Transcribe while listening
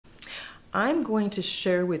I'm going to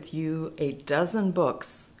share with you a dozen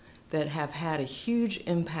books that have had a huge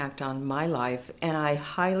impact on my life, and I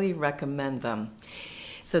highly recommend them.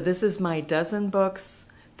 So this is my dozen books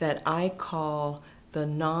that I call the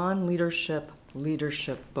non-leadership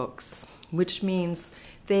leadership books, which means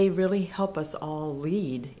they really help us all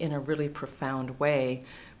lead in a really profound way,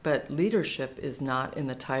 but leadership is not in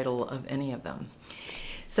the title of any of them.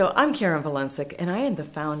 So I'm Karen Valencic, and I am the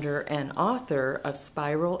founder and author of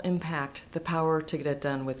Spiral Impact, The Power to Get It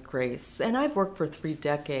Done with Grace. And I've worked for 3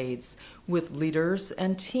 decades with leaders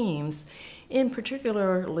and teams,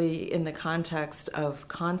 particularly in the context of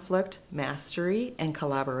conflict, mastery, and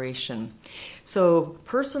collaboration. So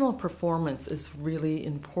personal performance is really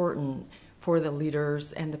important for the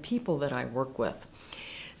leaders and the people that I work with.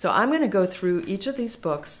 So I'm going to go through each of these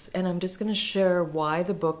books, and I'm just going to share why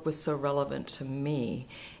the book was so relevant to me.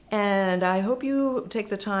 And I hope you take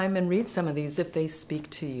the time and read some of these if they speak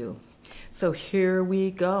to you. So here we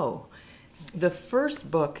go. The first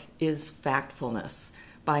book is Factfulness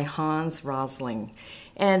by Hans Rosling.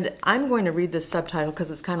 And I'm going to read this subtitle because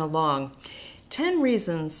it's kind of long. 10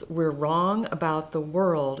 reasons we're wrong about the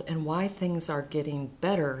world and why things are getting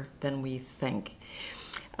better than we think.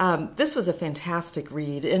 This was a fantastic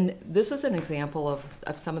read, and this is an example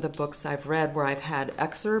of some of the books I've read where I've had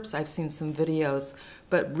excerpts, I've seen some videos,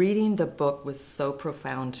 but reading the book was so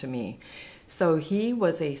profound to me. So he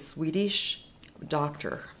was a Swedish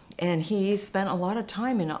doctor, and he spent a lot of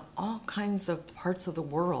time in all kinds of parts of the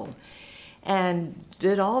world and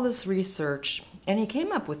did all this research, and he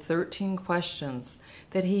came up with 13 questions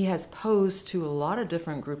that he has posed to a lot of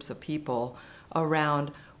different groups of people around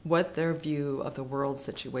what their view of the world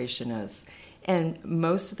situation is. And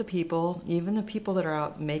most of the people, even the people that are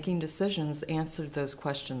out making decisions, answered those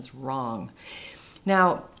questions wrong.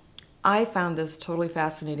 Now, I found this totally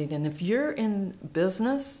fascinating, and if you're in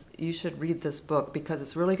business, you should read this book because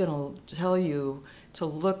it's really going to tell you to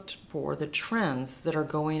look for the trends that are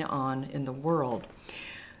going on in the world.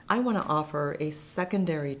 I want to offer a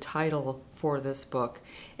secondary title for this book,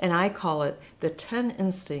 and I call it The 10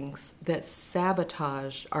 Instincts That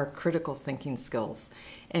Sabotage Our Critical Thinking Skills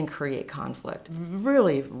and Create Conflict.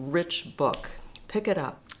 Really rich book. Pick it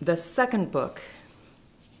up. The second book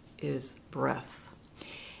is Breath,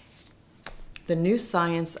 The New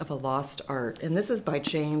Science of a Lost Art, and this is by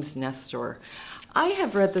James Nestor. I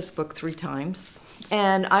have read this book 3 times,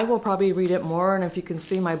 and I will probably read it more, and if you can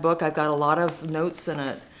see my book, I've got a lot of notes in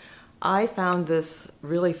it. I found this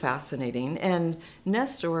really fascinating, and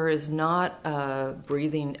Nestor is not a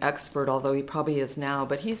breathing expert, although he probably is now,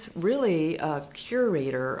 but he's really a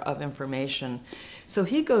curator of information. So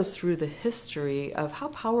he goes through the history of how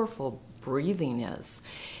powerful breathing is.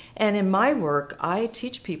 And in my work, I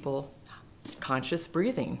teach people conscious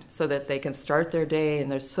breathing so that they can start their day,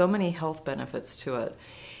 and there's so many health benefits to it.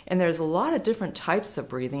 And there's a lot of different types of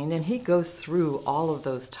breathing, and he goes through all of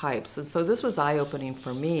those types. And so this was eye-opening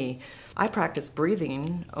for me. I practice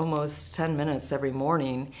breathing almost 10 minutes every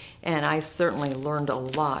morning, and I certainly learned a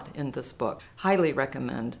lot in this book. Highly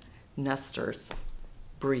recommend Nestor's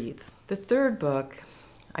Breathe. The third book,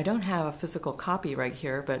 I don't have a physical copy right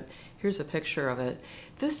here, but here's a picture of it.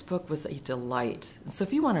 This book was a delight. So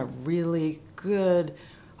if you want a really good,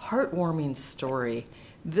 heartwarming story,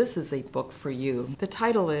 this is a book for you. The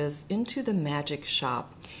title is Into the Magic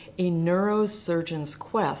Shop, a neurosurgeon's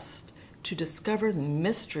quest to discover the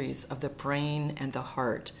mysteries of the brain and the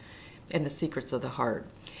heart, and the secrets of the heart.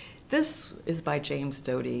 This is by James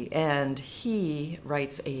Doty, and he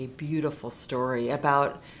writes a beautiful story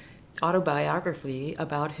about autobiography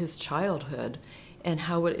about his childhood and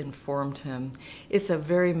how it informed him. It's a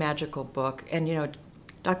very magical book, and you know,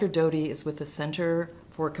 Dr. Doty is with the Center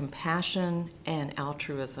for Compassion and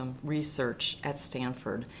Altruism Research at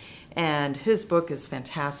Stanford. And his book is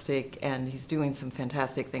fantastic, and he's doing some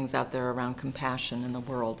fantastic things out there around compassion in the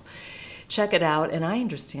world. Check it out, and I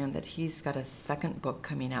understand that he's got a second book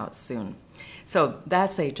coming out soon. So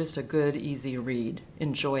that's just a good, easy read.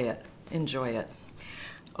 Enjoy it. Enjoy it.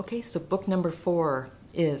 Okay, so book number 4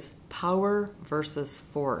 is Power versus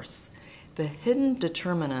Force, The Hidden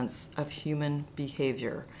Determinants of Human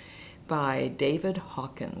Behavior by David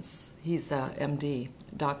Hawkins. He's a MD,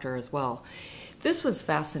 doctor as well. This was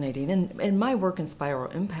fascinating. In my work in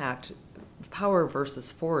Spiral Impact, power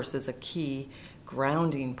versus force is a key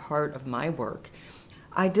grounding part of my work.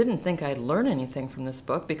 I didn't think I'd learn anything from this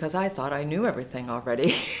book because I thought I knew everything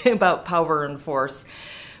already about power and force.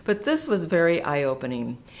 But this was very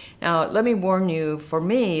eye-opening. Now, let me warn you, for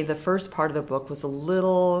me, the first part of the book was a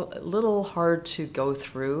little hard to go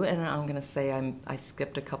through, and I'm going to say I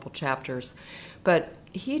skipped a couple chapters. But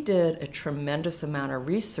he did a tremendous amount of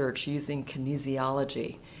research using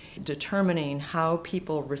kinesiology, determining how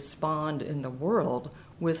people respond in the world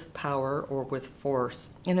with power or with force.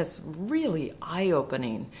 And it's really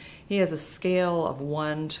eye-opening. He has a scale of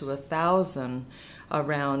 1 to 1,000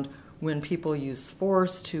 around when people use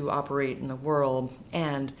force to operate in the world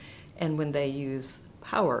and when they use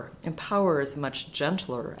power. And power is much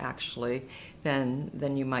gentler, actually,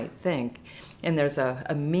 than you might think. And there's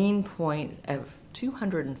a mean point of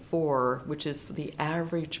 204, which is the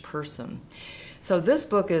average person. So this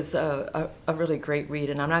book is a really great read,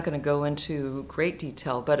 and I'm not going to go into great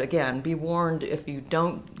detail, but again, be warned if you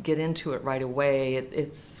don't get into it right away.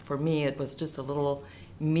 For me, it was just a little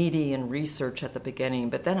meaty in research at the beginning,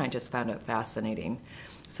 but then I just found it fascinating.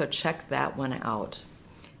 So check that one out.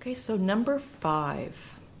 Okay, so number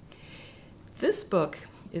 5. This book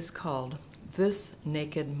is called This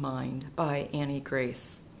Naked Mind by Annie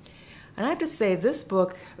Grace. And I have to say, this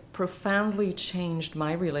book profoundly changed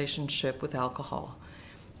my relationship with alcohol.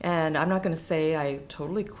 And I'm not going to say I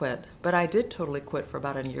totally quit, but I did totally quit for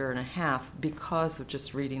about 1.5 years because of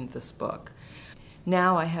just reading this book.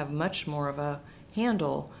 Now I have much more of a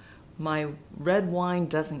handle. My red wine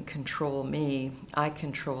doesn't control me, I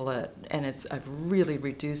control it. And I've really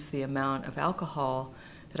reduced the amount of alcohol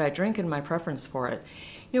that I drink and my preference for it.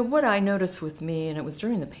 You know, what I noticed with me, and it was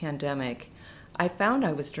during the pandemic, I found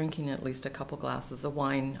I was drinking at least a couple glasses of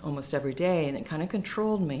wine almost every day, and it kind of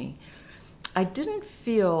controlled me. I didn't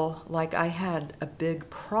feel like I had a big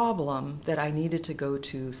problem that I needed to go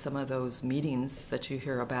to some of those meetings that you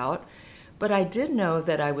hear about, but I did know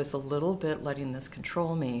that I was a little bit letting this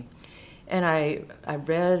control me. And I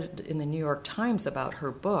read in the New York Times about her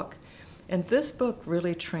book, and this book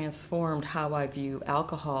really transformed how I view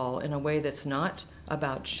alcohol in a way that's not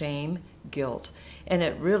about shame, guilt. And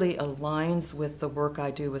it really aligns with the work I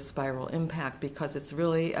do with Spiral Impact, because it's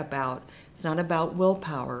not about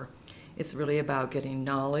willpower. It's really about getting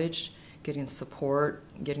knowledge, getting support,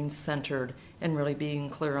 getting centered, and really being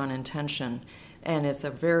clear on intention. And it's a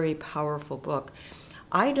very powerful book.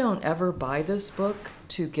 I don't ever buy this book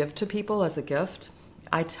to give to people as a gift.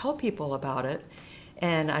 I tell people about it,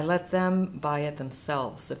 and I let them buy it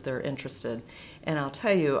themselves if they're interested. And I'll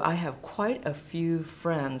tell you, I have quite a few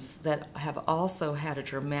friends that have also had a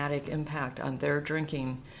dramatic impact on their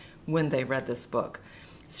drinking when they read this book.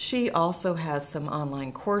 She also has some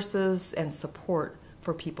online courses and support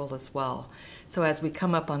for people as well. So as we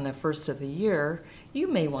come up on the first of the year, you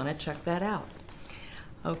may want to check that out.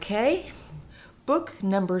 Okay, book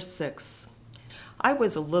number 6. I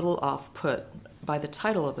was a little off-put by the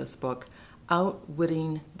title of this book,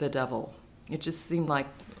 Outwitting the Devil. It just seemed like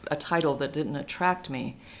a title that didn't attract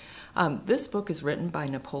me. This book is written by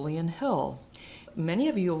Napoleon Hill. Many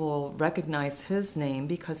of you will recognize his name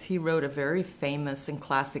because he wrote a very famous and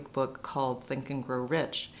classic book called Think and Grow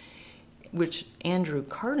Rich, which Andrew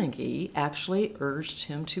Carnegie actually urged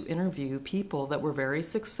him to interview people that were very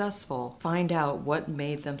successful, find out what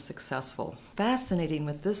made them successful. Fascinating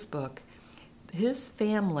with this book, his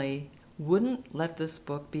family wouldn't let this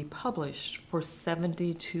book be published for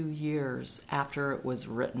 72 years after it was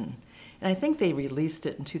written. And I think they released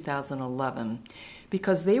it in 2011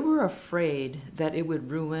 because they were afraid that it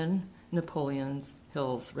would ruin Napoleon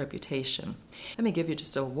Hill's reputation. Let me give you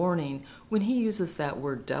just a warning. When he uses that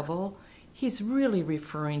word devil, he's really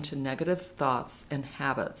referring to negative thoughts and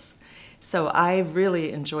habits. So I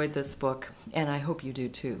really enjoyed this book, and I hope you do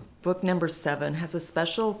too. Book number 7 has a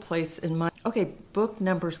special place in my... Okay, book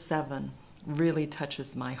number 7 really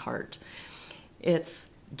touches my heart. It's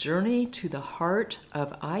Journey to the Heart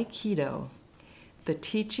of Aikido, The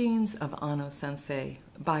Teachings of Ano Sensei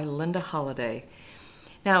by Linda Holliday.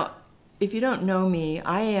 Now, if you don't know me,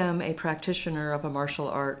 I am a practitioner of a martial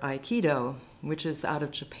art Aikido, which is out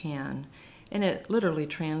of Japan. And it literally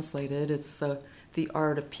translated, it's the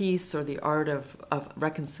art of peace or the art of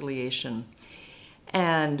reconciliation.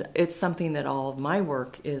 And it's something that all of my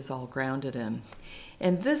work is all grounded in.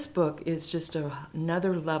 And this book is just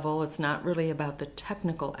another level. It's not really about the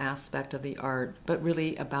technical aspect of the art, but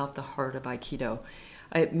really about the heart of Aikido.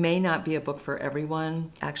 It may not be a book for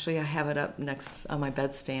everyone. Actually, I have it up next on my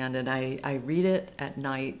bedstand, and I read it at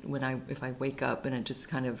night if I wake up, and it just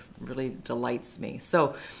kind of really delights me.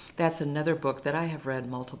 So that's another book that I have read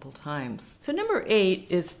multiple times. So number 8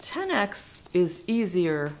 is 10x is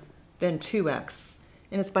easier than 2x.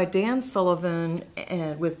 And it's by Dan Sullivan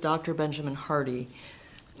and with Dr. Benjamin Hardy.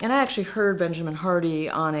 And I actually heard Benjamin Hardy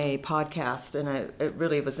on a podcast, and it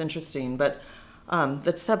really was interesting. But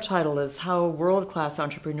the subtitle is How World-Class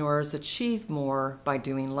Entrepreneurs Achieve More by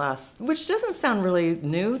Doing Less, which doesn't sound really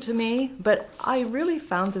new to me, but I really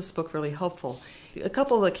found this book really helpful. A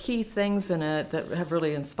couple of the key things in it that have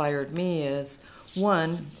really inspired me is,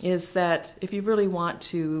 one is that if you really want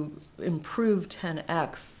to improve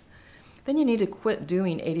 10x, then you need to quit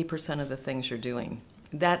doing 80% of the things you're doing.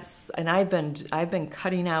 And I've been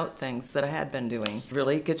cutting out things that I had been doing.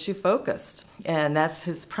 Really gets you focused, and that's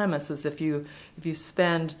his premise. Is if you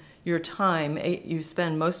spend your time, you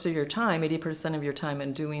spend most of your time, 80% of your time,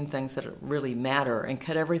 in doing things that really matter, and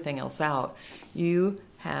cut everything else out, you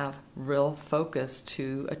have real focus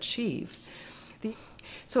to achieve.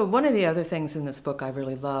 So one of the other things in this book I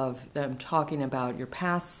really love, that I'm talking about your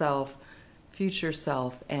past self, future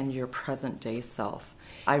self, and your present day self.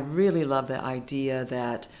 I really love the idea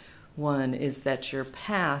that one is that your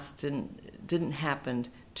past didn't happen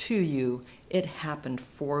to you, it happened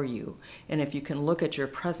for you. And if you can look at your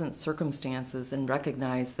present circumstances and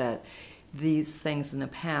recognize that these things in the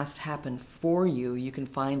past happened for you, you can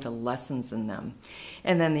find the lessons in them.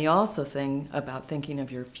 And then the also thing about thinking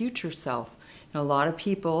of your future self. A lot of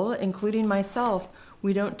people, including myself,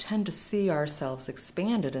 we don't tend to see ourselves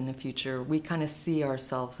expanded in the future. We kind of see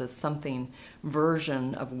ourselves as something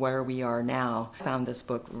version of where we are now. I found this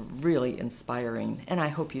book really inspiring, and I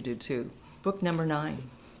hope you do too. Book number 9.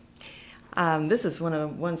 This is one of the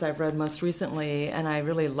ones I've read most recently, and I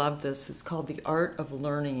really love this. It's called The Art of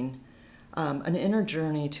Learning, An Inner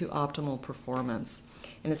Journey to Optimal Performance.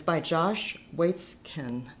 And it's by Josh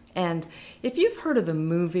Waitzkin. And if you've heard of the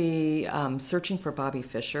movie Searching for Bobby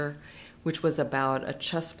Fischer, which was about a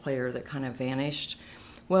chess player that kind of vanished,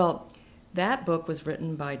 well, that book was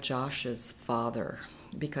written by Josh's father,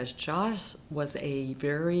 because Josh was a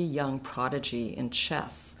very young prodigy in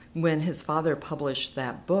chess. When his father published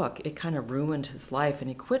that book, it kind of ruined his life, and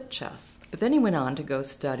he quit chess. But then he went on to go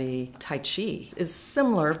study Tai Chi. It's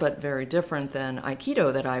similar but very different than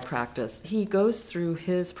Aikido that I practice. He goes through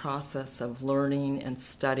his process of learning and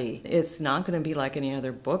study. It's not going to be like any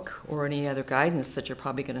other book or any other guidance that you're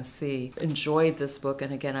probably going to see. Enjoyed this book,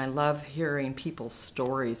 and again, I love hearing people's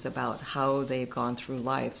stories about how they've gone through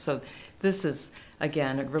life. So this is,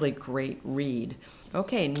 again, a really great read.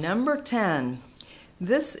 Okay, number 10.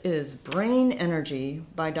 This is Brain Energy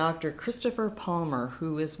by Dr. Christopher Palmer,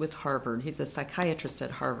 who is with Harvard. He's a psychiatrist at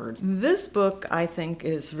Harvard. This book, I think,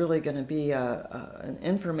 is really going to be an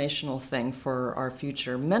informational thing for our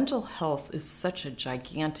future. Mental health is such a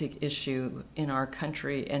gigantic issue in our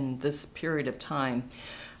country in this period of time.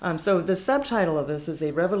 So the subtitle of this is A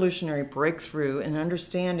Revolutionary Breakthrough in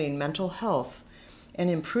Understanding Mental Health and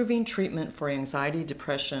Improving Treatment for Anxiety,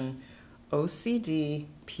 Depression, OCD,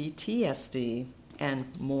 PTSD, and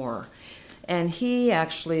more. And he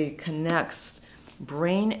actually connects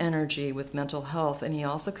brain energy with mental health, and he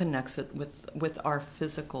also connects it with our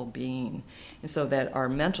physical being, and so that our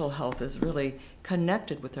mental health is really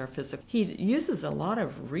connected with our physical. He uses a lot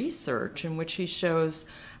of research in which he shows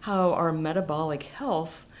how our metabolic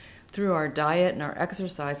health through our diet and our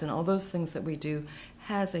exercise and all those things that we do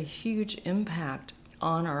has a huge impact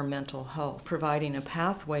on our mental health, providing a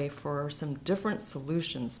pathway for some different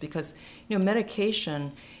solutions, because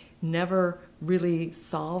medication never really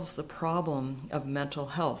solves the problem of mental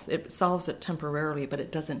health. It solves it temporarily, but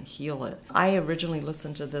it doesn't heal it. I originally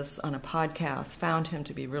listened to this on a podcast, found him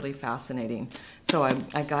to be really fascinating, so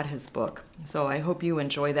I got his book. So I hope you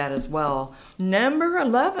enjoy that as well. Number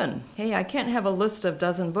 11. Hey, I can't have a list of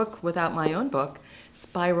dozen books without my own book,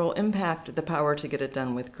 Spiral Impact, The Power to Get It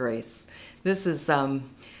Done with Grace. This is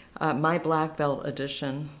my black belt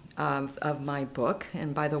edition of my book.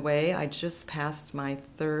 And by the way, I just passed my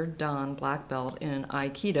 3rd Dan black belt in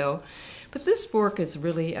Aikido. But this work is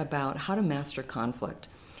really about how to master conflict.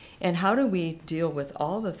 And how do we deal with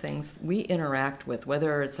all the things we interact with,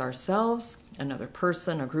 whether it's ourselves, another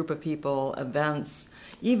person, a group of people, events,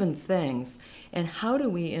 even things. And how do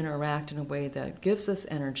we interact in a way that gives us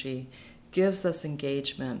energy, gives us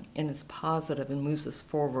engagement, and is positive and moves us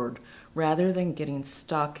forward, rather than getting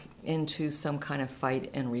stuck into some kind of fight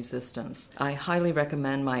and resistance. I highly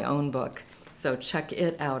recommend my own book, so check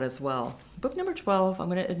it out as well. Book number 12, I'm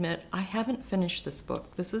going to admit, I haven't finished this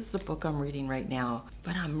book. This is the book I'm reading right now,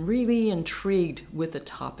 but I'm really intrigued with the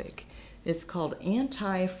topic. It's called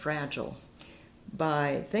Anti-Fragile,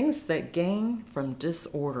 by Things That Gain from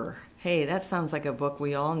Disorder. Hey, that sounds like a book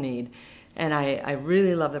we all need. And I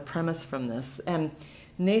really love the premise from this. And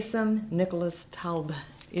Nassim Nicholas Taleb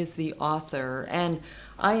is the author, and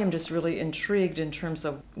I am just really intrigued in terms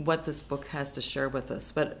of what this book has to share with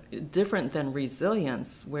us. But different than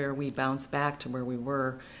resilience, where we bounce back to where we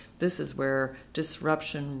were, this is where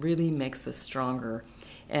disruption really makes us stronger.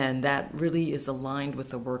 And that really is aligned with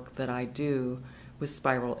the work that I do with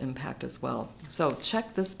Spiral Impact as well. So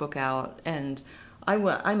check this book out, and I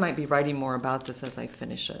might be writing more about this as I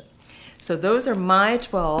finish it. So those are my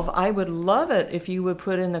 12. I would love it if you would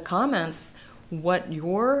put in the comments what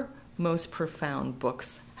your most profound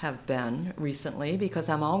books have been recently, because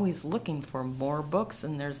I'm always looking for more books,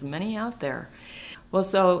 and there's many out there. Well,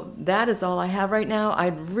 so that is all I have right now.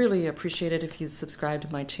 I'd really appreciate it if you subscribe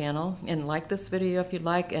to my channel and like this video if you'd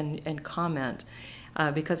like, and comment,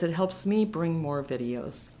 because it helps me bring more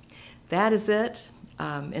videos. That is it.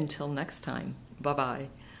 Until next time. Bye-bye.